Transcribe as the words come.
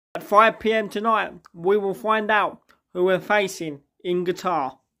5 PM tonight, we will find out who we're facing in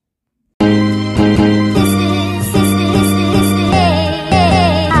Qatar.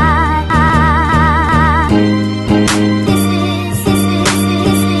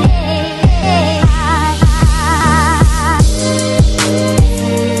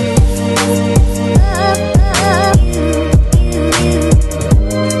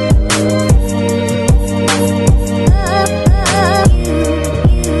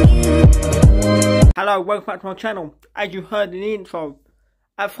 Hello, welcome back to my channel. As you heard in the intro,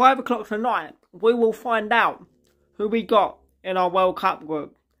 at 5 o'clock tonight, we will find out who we got in our World Cup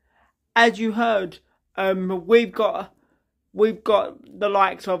group. As you heard, we've got the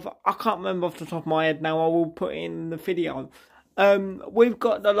likes of, I can't remember off the top of my head now, I will put it in the video. We've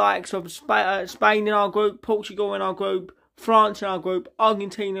got the likes of Spain in our group, Portugal in our group, France in our group,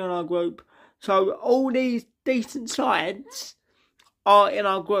 Argentina in our group. So all these decent sides are in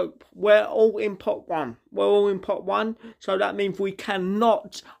our group. We're all in pot one. We're all in pot one. So that means we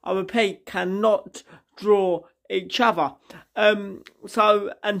cannot, I repeat, cannot draw each other.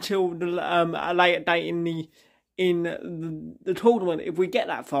 So until a later date in the tournament, if we get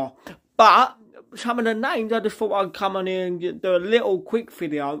that far. But some of the names, I just thought I'd come on here and do a little quick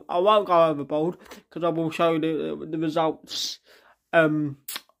video. I won't go overboard because I will show the results of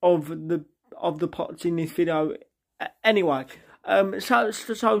the pots in this video anyway. So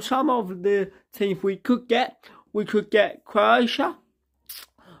some of the teams we could get Croatia,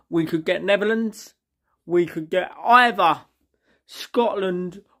 we could get Netherlands, we could get either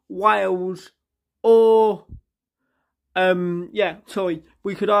Scotland, Wales, or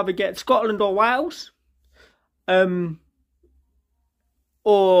we could either get Scotland or Wales, or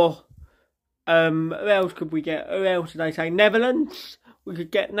who else could we get? Who else did they say? Netherlands. We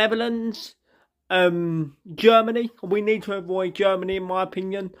could get Netherlands. Germany. We need to avoid Germany, in my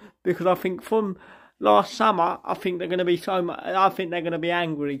opinion, because I think from last summer, I think they're going to be I think they're going to be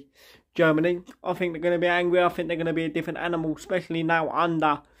angry. Germany. I think they're going to be angry. I think they're going to be a different animal, especially now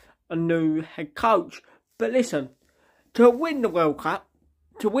under a new head coach. But listen, to win the World Cup,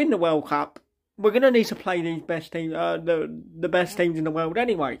 we're going to need to play these best teams, the best teams in the world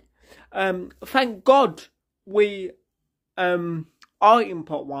anyway. Thank God we are in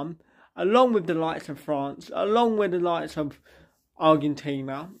pot one, along with the likes of France, along with the likes of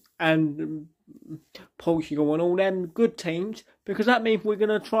Argentina and Portugal and all them good teams, because that means we're going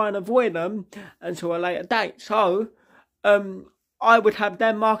to try and avoid them until a later date. So, I would have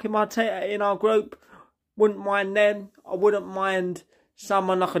Denmark in our group. Wouldn't mind them. I wouldn't mind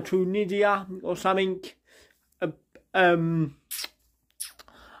someone like a Tunisia or something. Like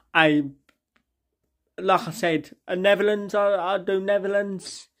I said, a Netherlands. I'd do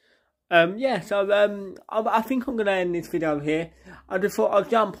Netherlands. I think I'm going to end this video here. I just thought I'd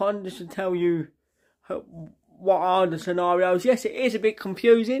jump on just to tell you what are the scenarios. Yes, it is a bit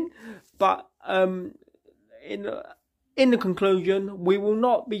confusing, but in the conclusion, we will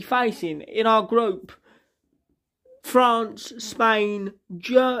not be facing in our group France, Spain,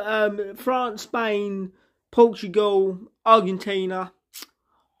 Portugal, Argentina,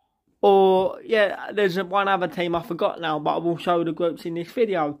 or there's one other team I forgot now, but I will show the groups in this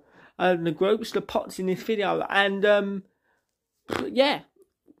video. The pots in this video, and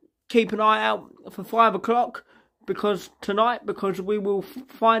keep an eye out for 5 o'clock because we will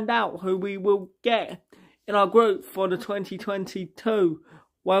find out who we will get in our group for the 2022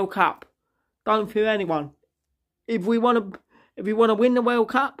 World Cup. Don't fear anyone. If we want to win the World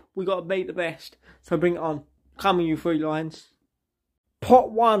Cup, we got to beat the best. So bring it on. Come on, you three lions.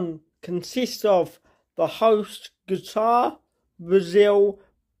 Pot 1 consists of the host Qatar, Brazil,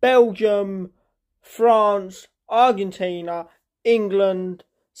 Belgium, France, Argentina, England,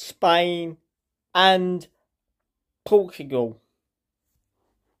 Spain, and Portugal.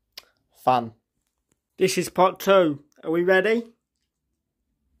 Fun. This is pot 2. Are we ready?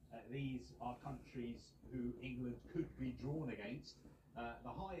 These are countries who England could be drawn against. The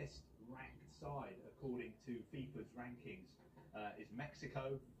highest ranked side, according to FIFA's rankings, is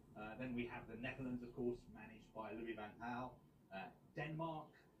Mexico. Then we have the Netherlands, of course, managed by Louis van Gaal. Denmark,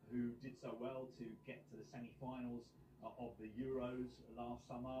 who did so well to get to the semi-finals of the Euros last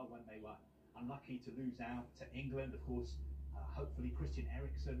summer when they were unlucky to lose out to England. Of course, hopefully Christian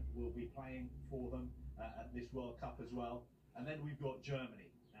Eriksen will be playing for them at this World Cup as well. And then we've got Germany.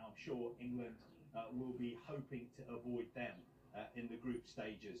 Now I'm sure England will be hoping to avoid them in the group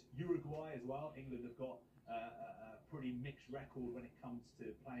stages. Uruguay as well. England have got a pretty mixed record when it comes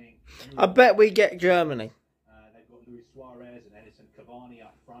to playing Uruguay. I bet we get Germany. They've got Luis Suarez and Edison Cavani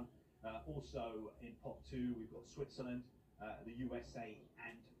up front. Also in pot 2 we've got Switzerland, the USA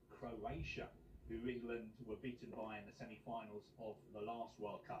and Croatia, who England were beaten by in the semi-finals of the last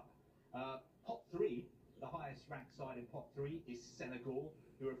World Cup. Pot 3, the highest ranked side in Pot 3 is Senegal,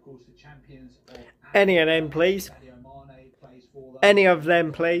 who are of course the champions of Africa. Any of them, please. Sadio Mane plays for them. Any of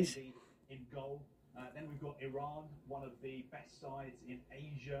them, please. In goal. Then we've got Iran, one of the best sides in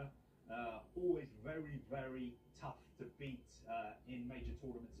Asia. Always very, very tough to beat in major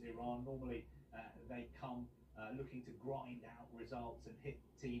tournaments. Iran normally they come looking to grind out results and hit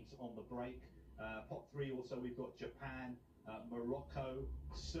teams on the break. Pot 3 also we've got Japan, Morocco,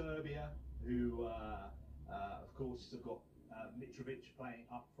 Serbia, who of course have got Mitrovic playing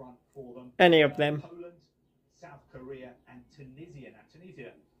up front for them. Any of them. Poland, South Korea and Tunisia. Now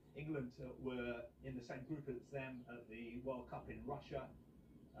Tunisia, England were in the same group as them at the World Cup in Russia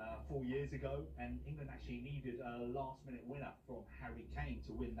 4 years ago, and England actually needed a last-minute winner from Harry Kane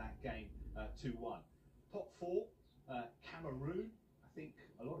to win that game 2-1. Pot 4, Cameroon. I think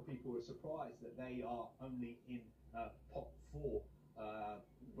a lot of people are surprised that they are only in Pot 4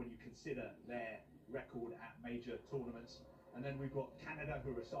 when you consider their record at major tournaments. And then we've got Canada,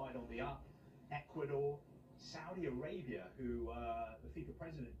 who are a side on the up, Ecuador, Saudi Arabia, who the FIFA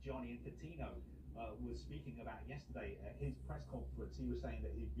president Gianni Infantino was speaking about yesterday at his press conference. He was saying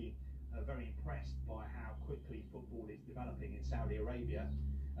that he'd been very impressed by how quickly football is developing in Saudi Arabia.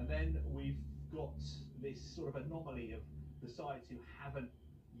 And then we've got this sort of anomaly of the sides who haven't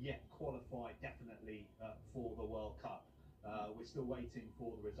yet qualified definitely for the World Cup. We're still waiting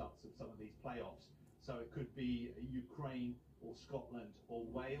for the results of some of these playoffs. So it could be Ukraine or Scotland or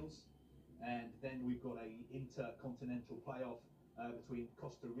Wales. And then we've got a intercontinental playoff between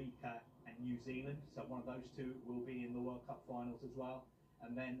Costa Rica and New Zealand. So one of those two will be in the World Cup finals as well.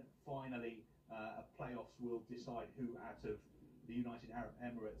 And then finally, playoffs will decide who out of the United Arab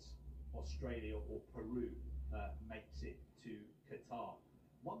Emirates, Australia or Peru makes it to Qatar.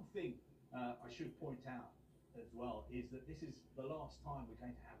 One thing I should point out as well is that this is the last time we're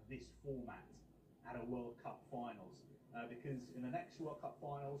going to have this format at a World Cup finals, because in the next World Cup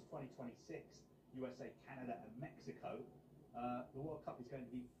finals 2026, USA, Canada and Mexico, the World Cup is going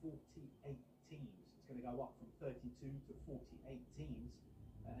to be 48 teams. It's going to go up from 32 to 48 teams,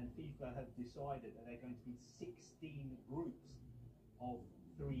 and FIFA have decided that they're going to be 16 groups of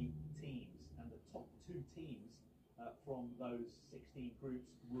 3 teams, and the top 2 teams from those 16 groups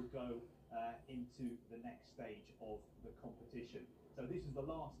will go into the next stage of the competition. So this is the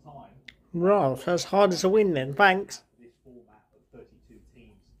last time. Right, that's hard as a win then. Thanks.